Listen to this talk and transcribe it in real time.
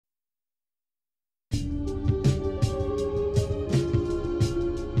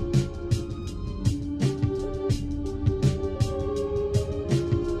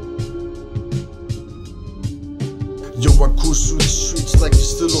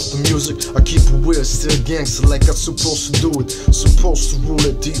still off the music. I keep it weird, still gangster like I'm supposed to do it. Supposed to rule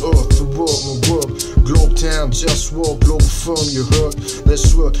at the earth, the world, my world. Globetown, JustWar, Globalfirm, you heard?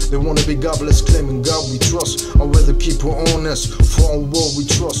 Let's work. They wanna be godless, claiming God we trust. I'd rather keep it honest, for on war we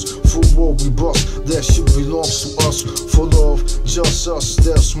trust, for war we bust. That shit belongs to us. For love, just us,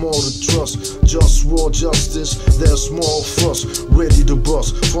 there's more to trust. JustWar, justice, there's more of us. Ready to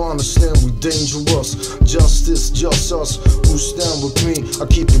bust, for understand we dangerous. Justice, just us, who stand with me. I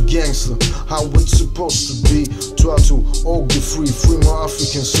keep it gangster, how it's supposed to be. Try to all get free, free my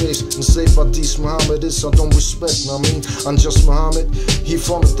African slaves. Enslaved by these Mohammedists, I don't respect, I mean, I'm just Muhammad. He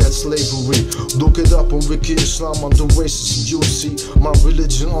founded that slavery. Look it up on Wiki Islam, I'm the racist, you see. My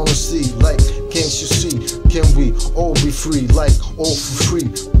religion, honesty, like, can't you see? Can we all be free, like, all for free?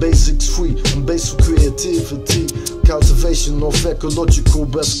 Basics free, and basic creativity. Cultivation of ecological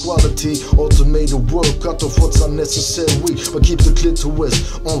best quality. Automated work, cut off what's unnecessary. But keep the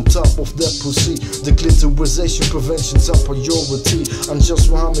clitoris on top of that pussy. The clitorisation prevention top priority. I'm just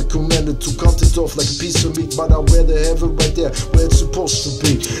Muhammad commanded to cut it off like a piece of meat. But I'd rather have it right there where it's supposed to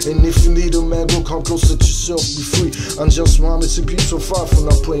be. And if you need a man, go come close, let yourself be free. I'm just Muhammad, simply so far from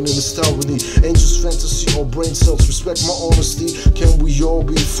not playing in this tyranny. Angels, fantasy, or brain cells, respect my honesty. Can we all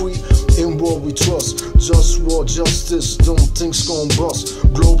be free? In war we trust. JustWar, justice, don't think's gon' bust.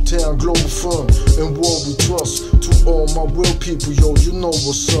 Globetown, Globalfirm, in war we trust. To all my real people, yo, you know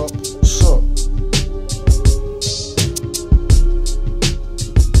what's up, what's up.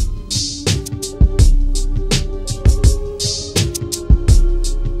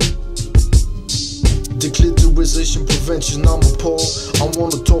 Declitterization prevention, I'm appalled. I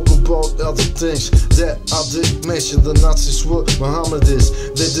wanna talk about other things that I didn't mention. The Nazis were Mohammedists.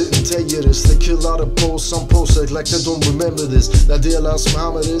 They didn't tell you this. They kill out of Poles. Some Poles act like they don't remember this. That deal as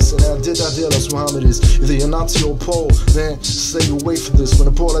Mohammedists, and I did that deal as Mohammedists. Either you're Nazi or Pole, man, stay away from this. When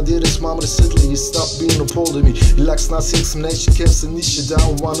the Pole I did this, Mohammed Sidley, he stopped being a Pole to me. He likes Nazi examination camps and niche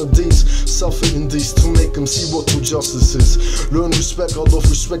down one of these. Suffering these to make them see what true justice is. Learn respect, out of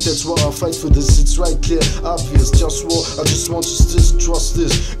respect, that's why I fight for this. It's right clear, obvious, JustWar, I just want justice, trust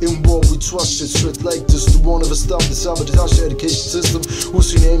this. In war we trust shit straight like this. The one of us stop the sabotage education system.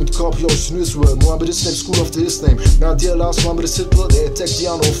 Who's your name? Copy ocean Israel. Mohammed is named school after his name. Now dear last Mohammed is Hitler, they attack the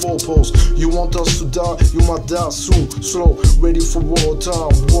honor of all poles. You want us to die, you might die soon. Slow, ready for war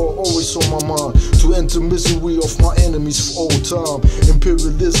time. War always on my mind. To enter misery of my enemies for all time.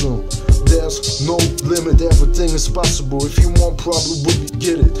 Imperialism, there's no limit, everything is possible. If you want problem, we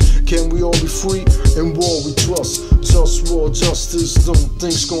get it. Can we all be free? In war we trust. JustWar, justice, them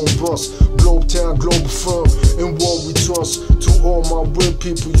things gon' bust. Globetown, Globalfirm, in war we trust. To all my real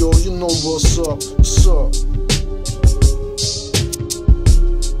people, yo, you know what's up, what's up.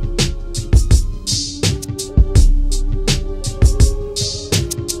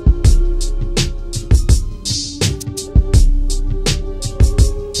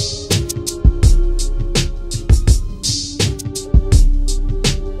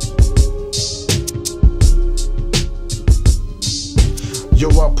 Yo,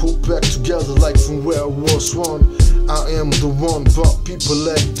 I put back together like from where I was one. I am the one, but people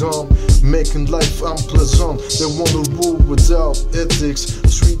act dumb, making life unpleasant. They wanna rule without ethics.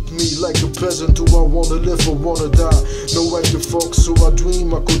 Treat me like a peasant. Do I wanna live or wanna die? No right to fuck, so I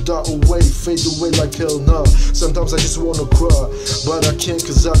dream I could die away, fade away like hell nah. Sometimes I just wanna cry, but I can't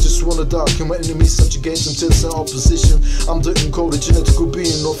cause I just wanna die. Can my enemies subjugate them to the opposition? I'm the encoded genetical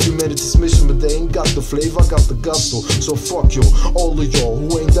being of humanity's mission, but they ain't got the flavor, I got the gusto. So fuck yo, all of y'all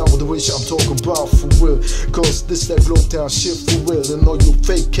who ain't down with the wish I'm talking about for real. Cause this that Globetown shit for real. And all you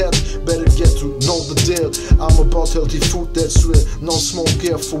fake cats better get to know the deal. I'm about healthy food that's real, no smoke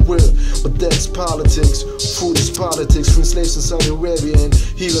here for real. But that's politics, food is politics. Free slaves in Saudi Arabia and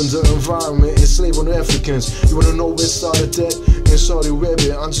healing the environment, enslaving Africans. You wanna know where it started that? In Saudi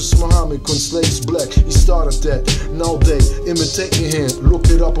Arabia, I'm just Muhammad, when slaves black, he started that. Now they imitating him. Look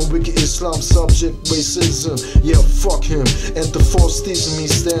it up on Wiki Islam, subject racism. Yeah, fuck him. And the force teasing me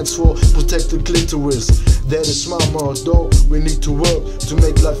stands for protect the clitoris. That is my motto. We need to work to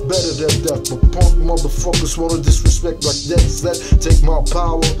make life better than that. But punk motherfuckers wanna disrespect like that. Take my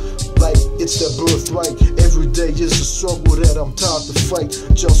power like it's their birthright. Every day is a struggle that I'm tired to fight.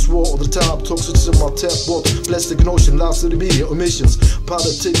 JustWar all the time, toxins in my tap water. Plastic and ocean, lives to the media, emissions.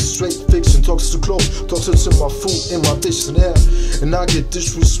 politics, straight fiction. Talks too close, talks to my food in my dish and air. And I get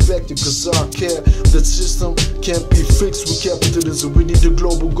disrespected cause I care. That system can't be fixed with capitalism. We need a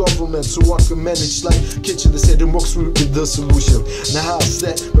global government so I can manage like kitchen. They say democracy will be the solution. Now how's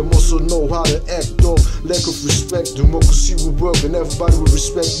that? But also know how to act though. Lack of respect, democracy will work and everybody will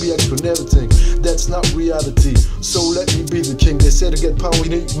respect me and everything. That's not reality, so let me be the king. They say to get power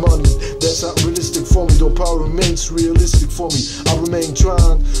you need money. That's not realistic for me, though power remains realistic for me. I remain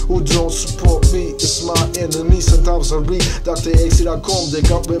trying. Who don't support me is my enemy. Sometimes I read Dr. XTcKQFTT, they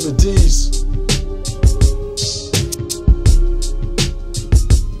got remedies.